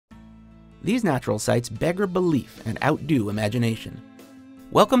These natural sights beggar belief and outdo imagination.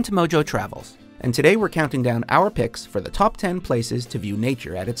 Welcome to MojoTravels, and today we're counting down our picks for the top 10 places to view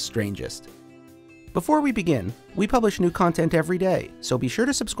nature at its strangest. Before we begin, we publish new content every day, so be sure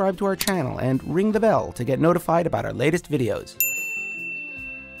to subscribe to our channel and ring the bell to get notified about our latest videos.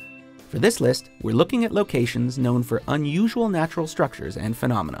 For this list, we're looking at locations known for unusual natural structures and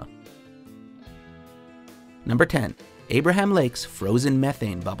phenomena. Number 10. Abraham Lake's frozen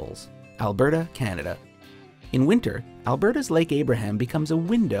methane bubbles, Alberta, Canada. In winter, Alberta's Lake Abraham becomes a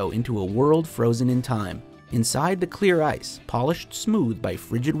window into a world frozen in time. Inside the clear ice, polished smooth by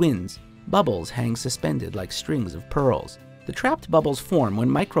frigid winds, bubbles hang suspended like strings of pearls. The trapped bubbles form when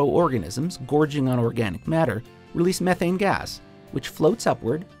microorganisms, gorging on organic matter, release methane gas, which floats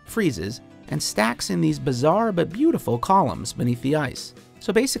upward, freezes, and stacks in these bizarre but beautiful columns beneath the ice.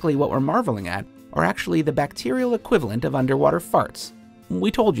 So basically what we're marveling at are actually the bacterial equivalent of underwater farts. We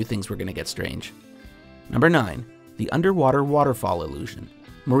told you things were going to get strange. Number 9. The underwater waterfall illusion,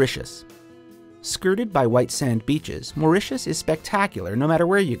 Mauritius. Skirted by white sand beaches, Mauritius is spectacular no matter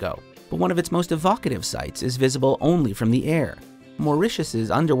where you go, but one of its most evocative sights is visible only from the air.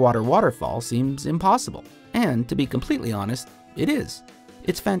 Mauritius's underwater waterfall seems impossible, and to be completely honest, it is.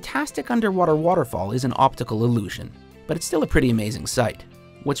 Its fantastic underwater waterfall is an optical illusion, but it's still a pretty amazing sight.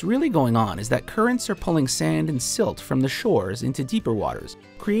 What's really going on is that currents are pulling sand and silt from the shores into deeper waters,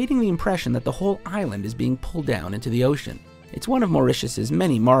 creating the impression that the whole island is being pulled down into the ocean. It's one of Mauritius's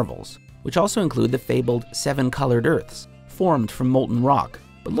many marvels, which also include the fabled 7 colored earths, formed from molten rock,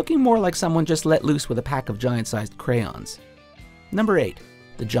 but looking more like someone just let loose with a pack of giant-sized crayons. Number 8.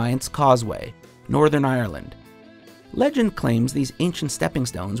 The Giant's Causeway, Northern Ireland. Legend claims these ancient stepping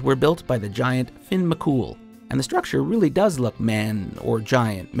stones were built by the giant Finn McCool, and the structure really does look man or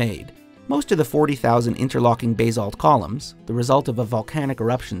giant made. Most of the 40,000 interlocking basalt columns, the result of a volcanic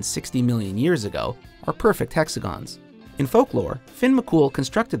eruption 60 million years ago, are perfect hexagons. In folklore, Finn McCool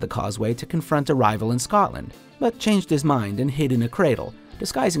constructed the causeway to confront a rival in Scotland, but changed his mind and hid in a cradle,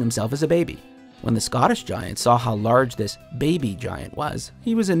 disguising himself as a baby. When the Scottish giant saw how large this baby giant was,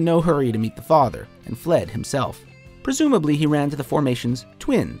 he was in no hurry to meet the father, and fled himself. Presumably he ran to the formation's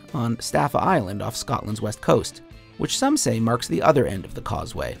twin on Staffa Island off Scotland's west coast, which some say marks the other end of the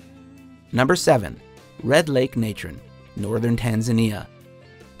causeway. Number 7. Red Lake Natron, Northern Tanzania.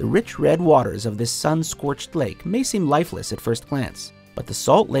 The rich red waters of this sun-scorched lake may seem lifeless at first glance, but the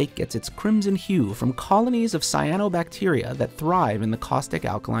salt lake gets its crimson hue from colonies of cyanobacteria that thrive in the caustic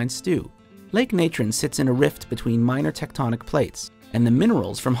alkaline stew. Lake Natron sits in a rift between minor tectonic plates, and the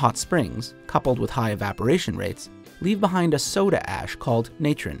minerals from hot springs, coupled with high evaporation rates, leave behind a soda ash called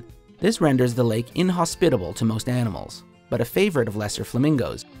natron. This renders the lake inhospitable to most animals, but a favorite of lesser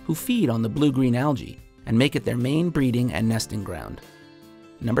flamingos, who feed on the blue-green algae and make it their main breeding and nesting ground.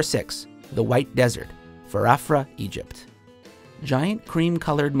 Number 6. The White Desert, Farafra, Egypt. Giant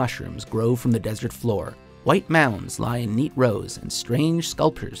cream-colored mushrooms grow from the desert floor. White mounds lie in neat rows and strange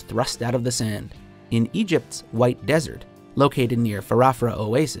sculptures thrust out of the sand. In Egypt's White Desert, located near Farafra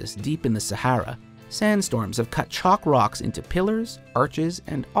Oasis deep in the Sahara, sandstorms have cut chalk rocks into pillars, arches,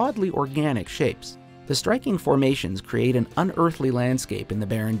 and oddly organic shapes. The striking formations create an unearthly landscape in the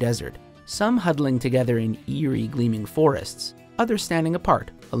barren desert, some huddling together in eerie gleaming forests, others standing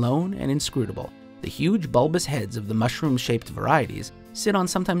apart, alone and inscrutable. The huge bulbous heads of the mushroom-shaped varieties sit on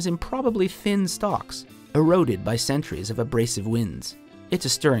sometimes improbably thin stalks, eroded by centuries of abrasive winds. It's a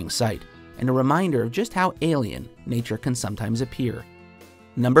stirring sight, and a reminder of just how alien nature can sometimes appear.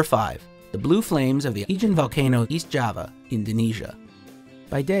 Number 5. The blue flames of the Ijen volcano, East Java, Indonesia.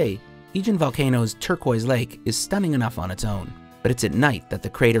 By day, Ijen volcano's turquoise lake is stunning enough on its own, but it's at night that the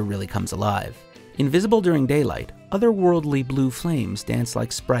crater really comes alive. Invisible during daylight, otherworldly blue flames dance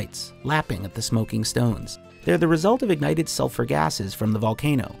like sprites, lapping at the smoking stones. They're the result of ignited sulfur gases from the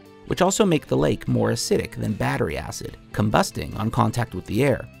volcano, which also make the lake more acidic than battery acid, combusting on contact with the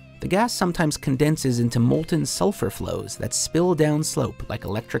air. The gas sometimes condenses into molten sulfur flows that spill down slope like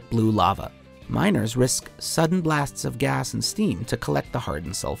electric blue lava. Miners risk sudden blasts of gas and steam to collect the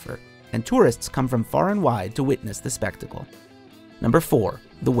hardened sulfur, and tourists come from far and wide to witness the spectacle. Number 4.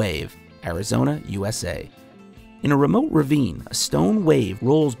 The Wave, Arizona, USA. In a remote ravine, a stone wave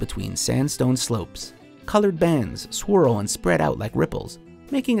rolls between sandstone slopes. Colored bands swirl and spread out like ripples,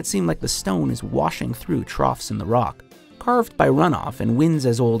 making it seem like the stone is washing through troughs in the rock. Carved by runoff and winds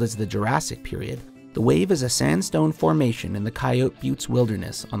as old as the Jurassic period, the wave is a sandstone formation in the Coyote Buttes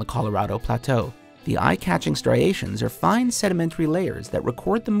wilderness on the Colorado Plateau. The eye-catching striations are fine sedimentary layers that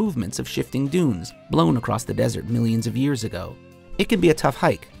record the movements of shifting dunes blown across the desert millions of years ago. It can be a tough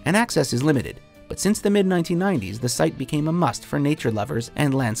hike, and access is limited, but since the mid-1990s, the site became a must for nature lovers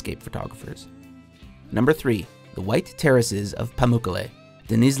and landscape photographers. Number 3. The White Terraces of Pamukkale,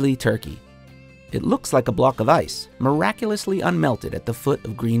 Denizli, Turkey. It looks like a block of ice, miraculously unmelted at the foot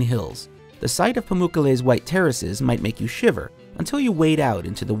of green hills. The sight of Pamukkale's white terraces might make you shiver until you wade out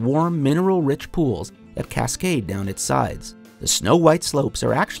into the warm, mineral-rich pools that cascade down its sides. The snow-white slopes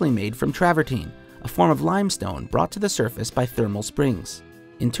are actually made from travertine, a form of limestone brought to the surface by thermal springs.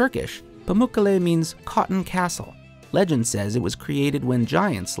 In Turkish, Pamukkale means cotton castle. Legend says it was created when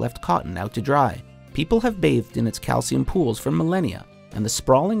giants left cotton out to dry. People have bathed in its calcium pools for millennia, and the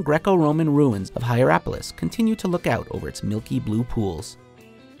sprawling Greco-Roman ruins of Hierapolis continue to look out over its milky blue pools.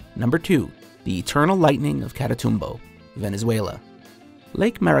 Number 2. The Eternal Lightning of Catatumbo, Venezuela.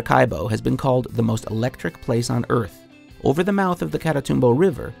 Lake Maracaibo has been called the most electric place on Earth. Over the mouth of the Catatumbo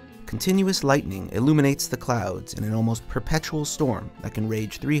River, continuous lightning illuminates the clouds in an almost perpetual storm that can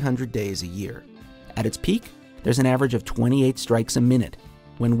rage 300 days a year. At its peak, there's an average of 28 strikes a minute.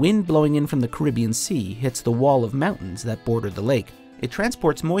 When wind blowing in from the Caribbean Sea hits the wall of mountains that border the lake, it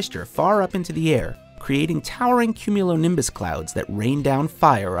transports moisture far up into the air, creating towering cumulonimbus clouds that rain down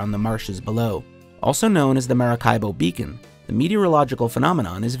fire on the marshes below. Also known as the Maracaibo Beacon, the meteorological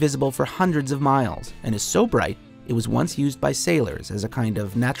phenomenon is visible for hundreds of miles and is so bright it was once used by sailors as a kind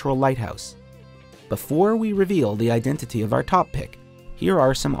of natural lighthouse. Before we reveal the identity of our top pick, here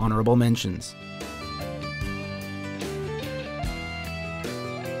are some honorable mentions.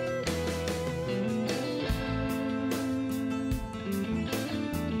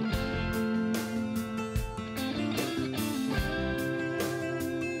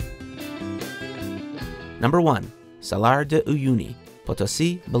 Number 1. Salar de Uyuni,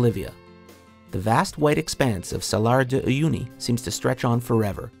 Potosi, Bolivia. The vast white expanse of Salar de Uyuni seems to stretch on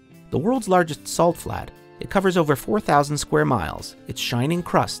forever. The world's largest salt flat, it covers over 4,000 square miles, its shining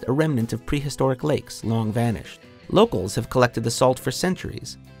crust a remnant of prehistoric lakes long vanished. Locals have collected the salt for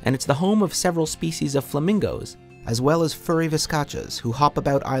centuries, and it's the home of several species of flamingos, as well as furry viscachas who hop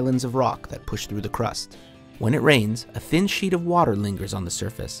about islands of rock that push through the crust. When it rains, a thin sheet of water lingers on the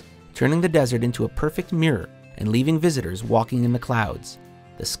surface, turning the desert into a perfect mirror and leaving visitors walking in the clouds.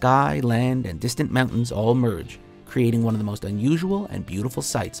 The sky, land, and distant mountains all merge, creating one of the most unusual and beautiful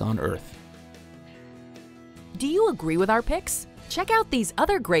sights on Earth. Do you agree with our picks? Check out these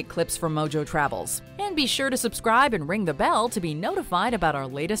other great clips from MojoTravels, and be sure to subscribe and ring the bell to be notified about our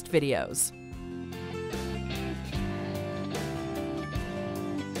latest videos.